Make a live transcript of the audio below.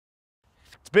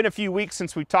been a few weeks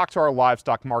since we talked to our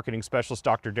livestock marketing specialist,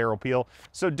 Dr. Derrell Peel.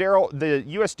 So Derrell, the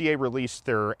USDA released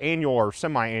their annual or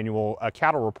semi-annual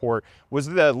cattle report. Was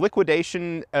the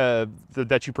liquidation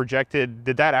that you projected,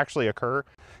 did that actually occur?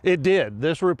 It did.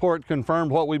 This report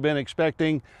confirmed what we've been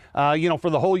expecting. You know, for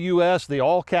the whole U.S., the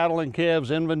all cattle and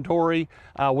calves inventory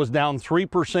was down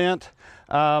 3%.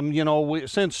 You know,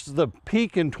 since the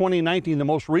peak in 2019, the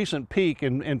most recent peak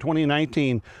in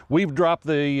 2019, we've dropped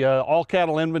the all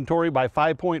cattle inventory by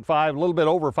 5.5, a little bit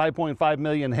over 5.5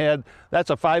 million head. That's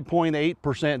a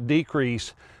 5.8%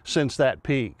 decrease since that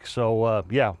peak. So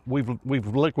yeah, we've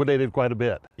liquidated quite a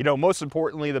bit. You know, most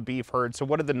importantly, the beef herd. So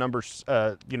what did the numbers,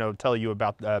 you know, tell you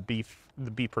about the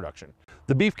beef production?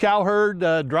 The beef cow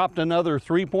herd dropped another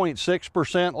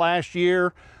 3.6% last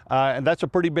year. And that's a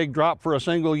pretty big drop for a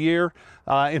single year.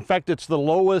 In fact, it's the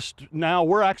lowest now.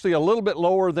 We're actually a little bit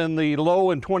lower than the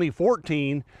low in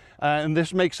 2014. And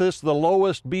this makes this the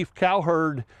lowest beef cow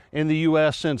herd in the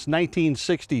U.S. since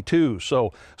 1962.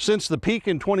 So since the peak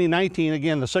in 2019,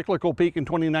 again, the cyclical peak in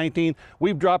 2019,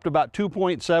 we've dropped about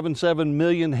 2.77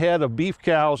 million head of beef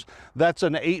cows. That's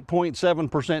an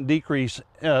 8.7% decrease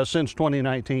since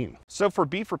 2019. So for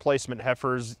beef replacement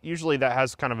heifers, usually that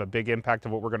has kind of a big impact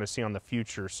of what we're going to see on the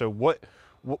future. So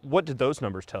what did those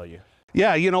numbers tell you?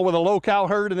 Yeah, you know, with a low cow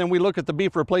herd, and then we look at the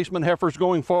beef replacement heifers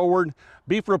going forward,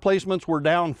 beef replacements were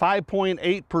down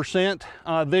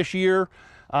 5.8% this year.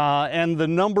 And the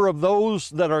number of those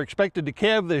that are expected to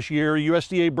calve this year,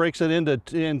 USDA breaks it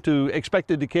into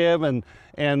expected to calve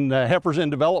and heifers in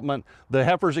development. The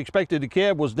heifers expected to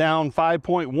calve was down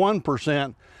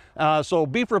 5.1%. So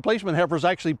beef replacement heifers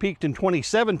actually peaked in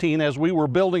 2017 as we were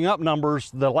building up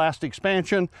numbers, the last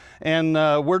expansion, and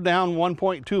we're down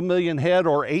 1.2 million head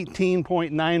or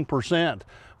 18.9%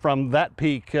 from that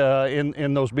peak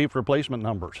in those beef replacement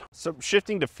numbers. So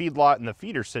shifting to feedlot and the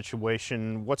feeder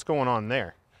situation, what's going on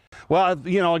there? Well,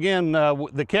 you know, again,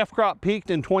 the calf crop peaked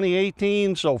in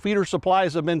 2018, so feeder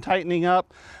supplies have been tightening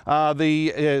up.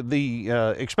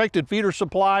 The expected feeder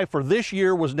supply for this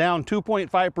year was down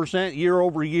 2.5% year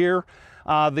over year.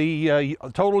 The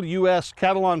total U.S.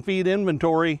 cattle on feed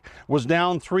inventory was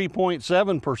down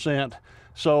 3.7%.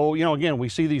 So, you know, again, we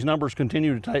see these numbers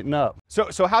continue to tighten up.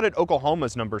 So how did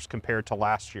Oklahoma's numbers compare to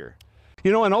last year?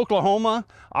 You know, in Oklahoma,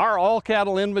 our all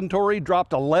cattle inventory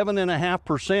dropped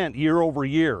 11.5% year over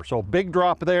year. So big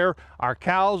drop there. Our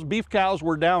cows, beef cows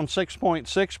were down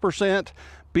 6.6%.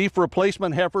 Beef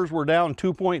replacement heifers were down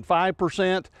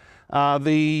 2.5%.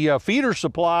 The feeder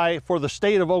supply for the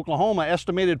state of Oklahoma,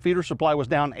 estimated feeder supply was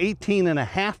down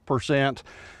 18.5%.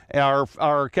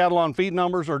 Our cattle on feed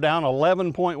numbers are down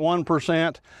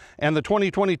 11.1%, and the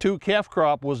 2022 calf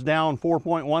crop was down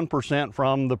 4.1%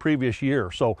 from the previous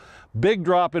year. So big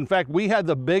drop. In fact, we had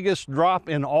the biggest drop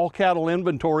in all cattle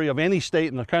inventory of any state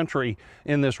in the country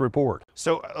in this report.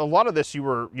 So a lot of this you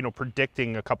were, you know,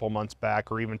 predicting a couple months back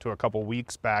or even to a couple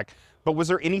weeks back, but was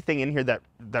there anything in here that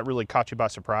really caught you by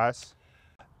surprise?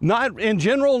 Not in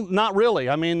general, not really.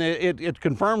 I mean, it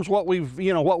confirms what we've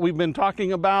been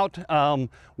talking about.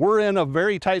 We're in a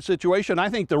very tight situation. I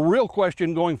think the real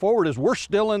question going forward is we're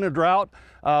still in a drought.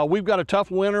 We've got a tough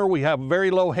winter. We have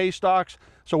very low hay stocks.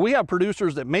 So we have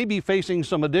producers that may be facing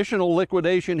some additional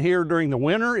liquidation here during the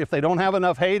winter if they don't have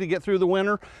enough hay to get through the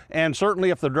winter. And certainly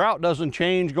if the drought doesn't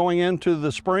change going into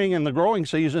the spring and the growing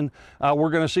season, we're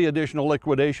going to see additional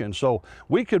liquidation. So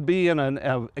we could be in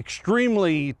an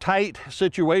extremely tight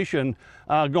situation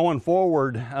going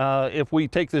forward if we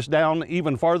take this down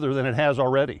even farther than it has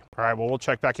already. All right, well, we'll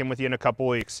check back in with you in a couple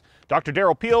weeks. Dr.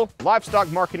 Derrell Peel,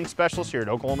 Livestock Marketing Specialist here at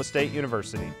Oklahoma State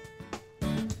University.